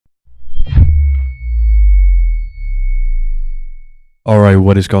Alright,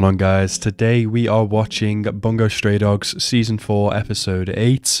 what is going on, guys? Today we are watching Bungo Stray Dogs Season 4 Episode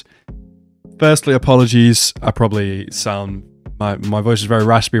 8. Firstly, apologies. I probably sound... My voice is very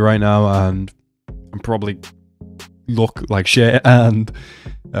raspy right now, and I'm probably look like shit, and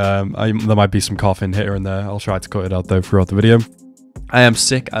there might be some coughing here and there. I'll try to cut it out, though, throughout the video. I am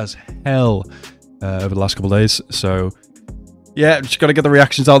sick as hell over the last couple of days, so... yeah, just gotta get the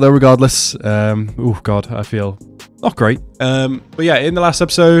reactions out there regardless. Oh god, I feel... not great. But yeah, in the last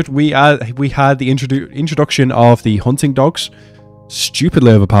episode, we had the introduction of the hunting dogs.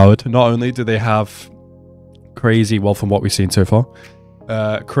 Stupidly overpowered. Not only do they have crazy, well, from what we've seen so far,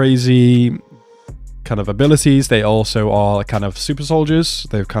 crazy kind of abilities, they also are kind of super soldiers.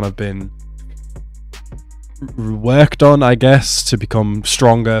 They've kind of been worked on, I guess, to become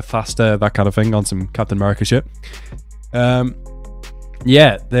stronger, faster, that kind of thing, on some Captain America shit.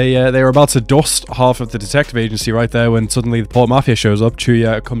 Yeah, they were about to dust half of the detective agency right there when suddenly the Port Mafia shows up.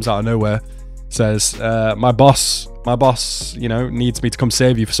 Chuya comes out of nowhere, says, my boss, you know, needs me to come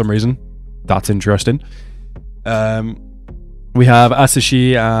save you for some reason. That's interesting. We have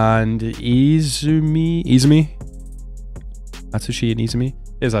Atsushi and Izumi? Atsushi and Izumi?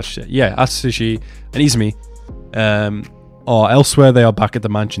 Is that shit? Yeah, Atsushi and Izumi are elsewhere. They are back at the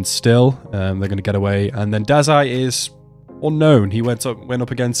mansion still. They're going to get away. And then Dazai is... unknown. He went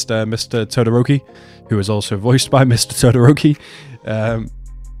up against Mr. Todoroki, who is also voiced by Mr. Todoroki,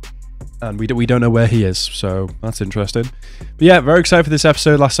 and we don't know where he is, so that's interesting. But yeah, very excited for this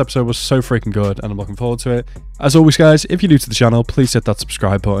episode. Last episode was so freaking good, and I'm looking forward to it. As always, guys, if you're new to the channel, please hit that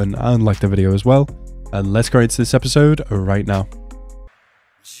subscribe button and like the video as well. And let's go into this episode right now.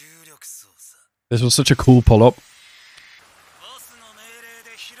 This was such a cool pull-up.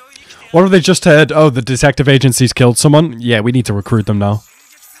 What have they just heard? Oh, the detective agency's killed someone? Yeah, we need to recruit them now.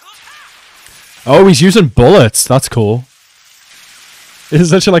 Oh, he's using bullets. That's cool. It's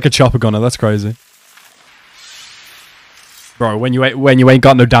essentially like a chopper gunner. That's crazy. Bro, when you ain't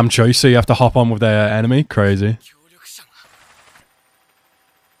got no damn choice, so you have to hop on with their enemy. Crazy.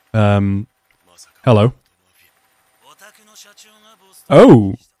 Hello.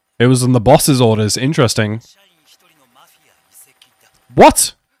 Oh, it was in the boss's orders. Interesting.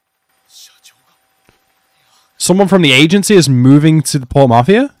 What? Someone from the agency is moving to the Port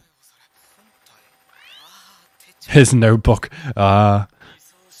Mafia? His notebook. Oh,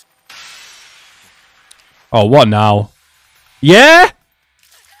 what now? Yeah?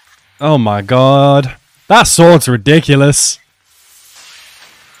 Oh my god. That sword's ridiculous.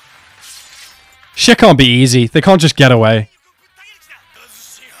 Shit can't be easy. They can't just get away.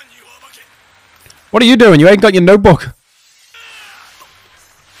 What are you doing? You ain't got your notebook.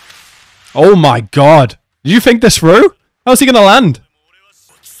 Oh my god. Did you think this through? How's he gonna land?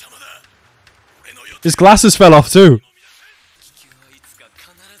 His glasses fell off too.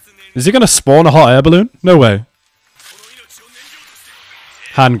 Is he gonna spawn a hot air balloon? No way.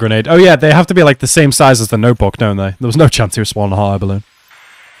 Hand grenade. Oh yeah, they have to be like the same size as the notebook, don't they? There was no chance he was spawning a hot air balloon.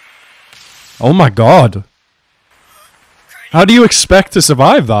 Oh my god. How do you expect to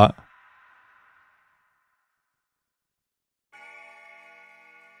survive that?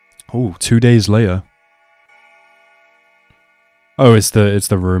 Oh, 2 days later. Oh, it's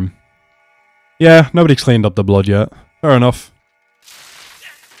the room. Yeah, nobody's cleaned up the blood yet. Fair enough.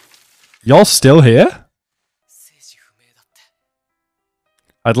 Y'all still here?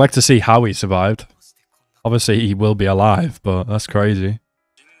 I'd like to see how he survived. Obviously, he will be alive, but that's crazy.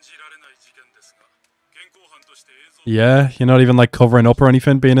 Yeah, you're not even like covering up or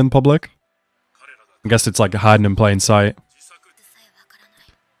anything, being in public? I guess it's like hiding in plain sight.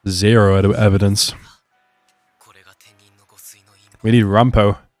 Zero evidence. We need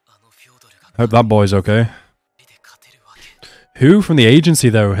Rampo. Hope that boy's okay. Who from the agency,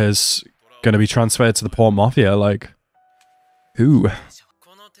 though, is going to be transferred to the Port Mafia? Like, who?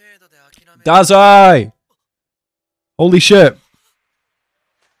 Dazai! Holy shit.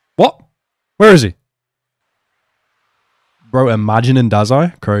 What? Where is he? Bro, imagining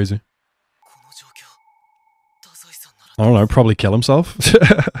Dazai? Crazy. I don't know, probably kill himself.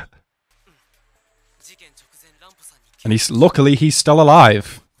 And luckily he's still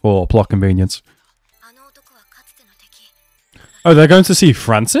alive for plot convenience. Oh, they're going to see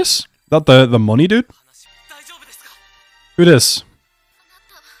Francis? That the money dude? Who this?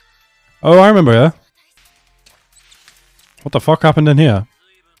 Oh, I remember her. What the fuck happened in here?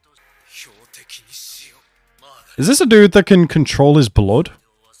 Is this a dude that can control his blood?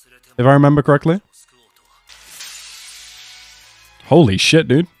 If I remember correctly. Holy shit,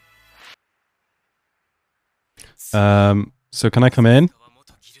 dude. So can I come in?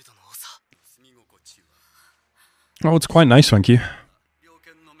 Oh, it's quite nice, thank you.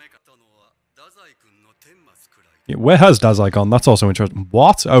 Yeah, where has Dazai gone? That's also interesting.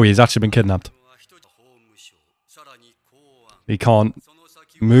 What? Oh, he's actually been kidnapped. He can't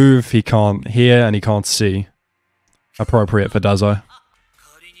move, he can't hear, and he can't see. Appropriate for Dazai.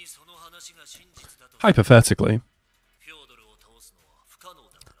 Hypothetically.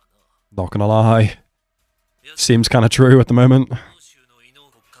 Not gonna lie. Seems kind of true at the moment.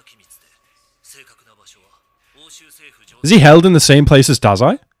 Is he held in the same place as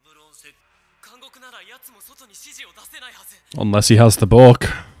Dazai? Unless he has the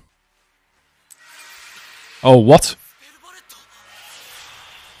book. Oh, what?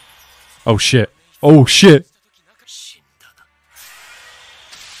 Oh shit. Oh shit.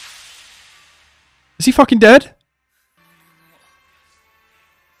 Is he fucking dead?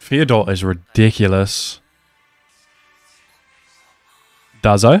 Theodore is ridiculous.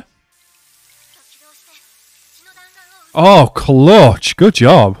 Dazai? Oh, clutch. Good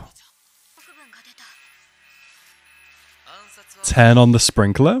job. 10 on the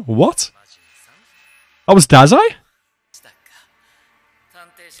sprinkler? What? That was Dazai?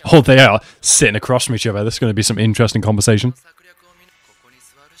 Oh, they are sitting across from each other. This is going to be some interesting conversation.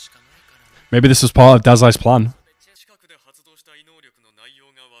 Maybe this was part of Dazai's plan.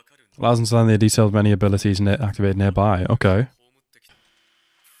 Allows them to learn the details of many abilities activated nearby. Okay.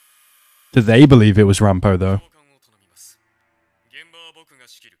 Do they believe it was Rampo, though?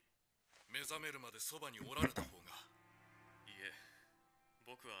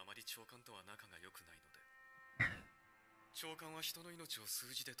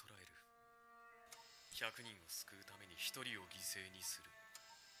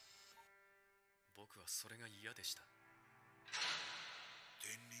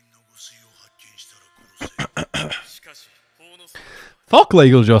 Fuck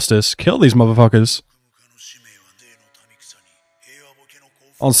legal justice. Kill these motherfuckers.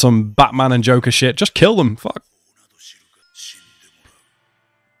 On some Batman and Joker shit. Just kill them. Fuck.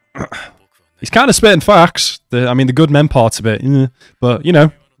 He's kind of spitting facts. I mean, the good men part's a bit, but you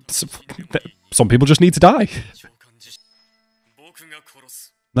know, some people just need to die.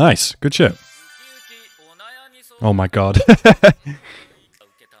 Nice, good shit. Oh my god.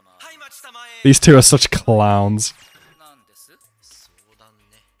 These two are such clowns.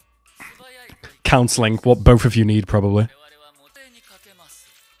 Counseling, what both of you need, probably.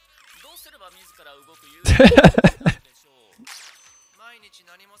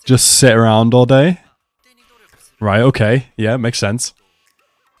 Just sit around all day? Right, okay. Yeah, makes sense.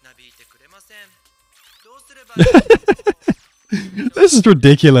 This is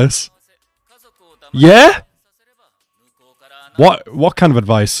ridiculous. Yeah? What kind of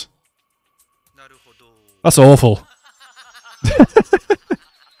advice? That's awful.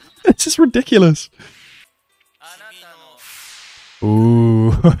 It's just ridiculous.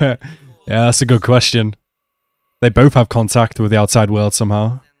 Ooh. Yeah, that's a good question. They both have contact with the outside world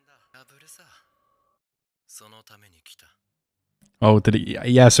somehow. Oh, did he?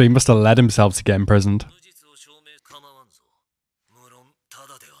 Yeah, so he must have led himself to get imprisoned.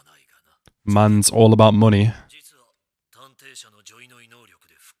 Man's all about money.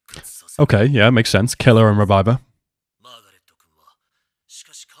 Okay, yeah, makes sense. Killer and reviver.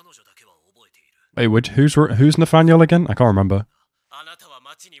 Wait, who's Nathaniel again? I can't remember.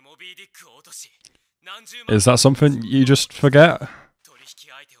 Is that something you just forget?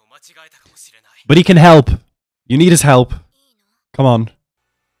 But he can help. You need his help. Come on.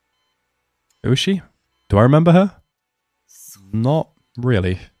 Who is she? Do I remember her? Not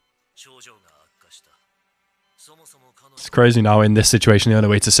really. It's crazy now in this situation the only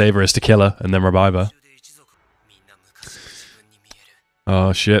way to save her is to kill her and then revive her.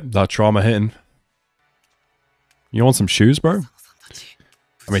 Oh shit, that trauma hitting. You want some shoes, bro?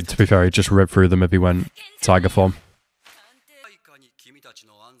 I mean, to be fair, he'd just rip through them if he went tiger form.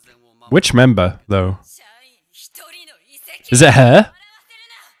 Which member, though? Is it her?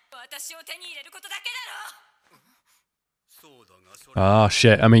 Ah,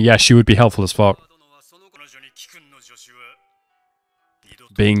 shit. I mean, yeah, she would be helpful as fuck.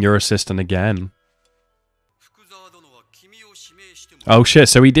 Being your assistant again. Oh, shit.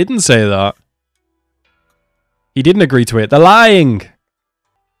 So he didn't say that. He didn't agree to it. They're lying!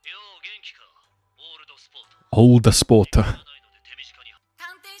 Hold the sport.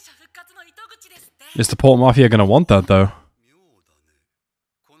 Is the Port Mafia gonna want that, though?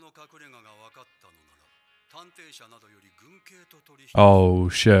 Oh,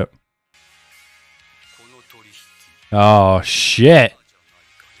 shit. Oh, shit.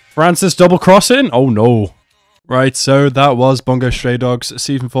 Francis double-crossing? Oh, no. Right, so that was Bungo Stray Dogs,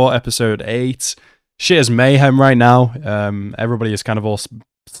 Season 4, Episode 8. Shit is mayhem right now. Everybody is kind of all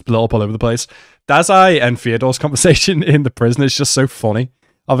split up all over the place. Dazai and Fyodor's conversation in the prison is just so funny.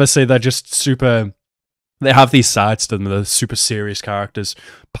 Obviously, they're just super. They have these sides to them. They're super serious characters,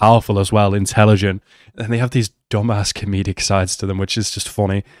 powerful as well, intelligent, and they have these dumbass comedic sides to them, which is just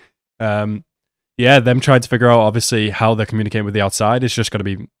funny. Yeah, them trying to figure out obviously how they're communicating with the outside is just going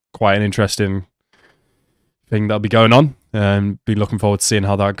to be quite an interesting thing that'll be going on, and be looking forward to seeing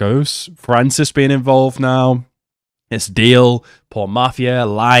how that goes. Francis being involved now. It's Deal, poor Mafia,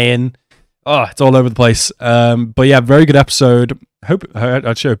 Lion. Oh, it's all over the place. But yeah, very good episode. I hope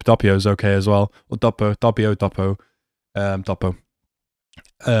Doppio's okay as well. Or Doppio.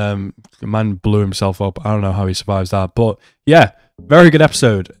 The man blew himself up. I don't know how he survives that. But yeah, very good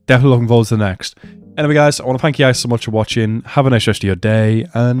episode. Definitely looking forward to the next. Anyway, guys, I want to thank you guys so much for watching. Have a nice rest of your day,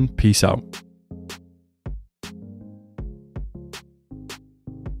 and peace out.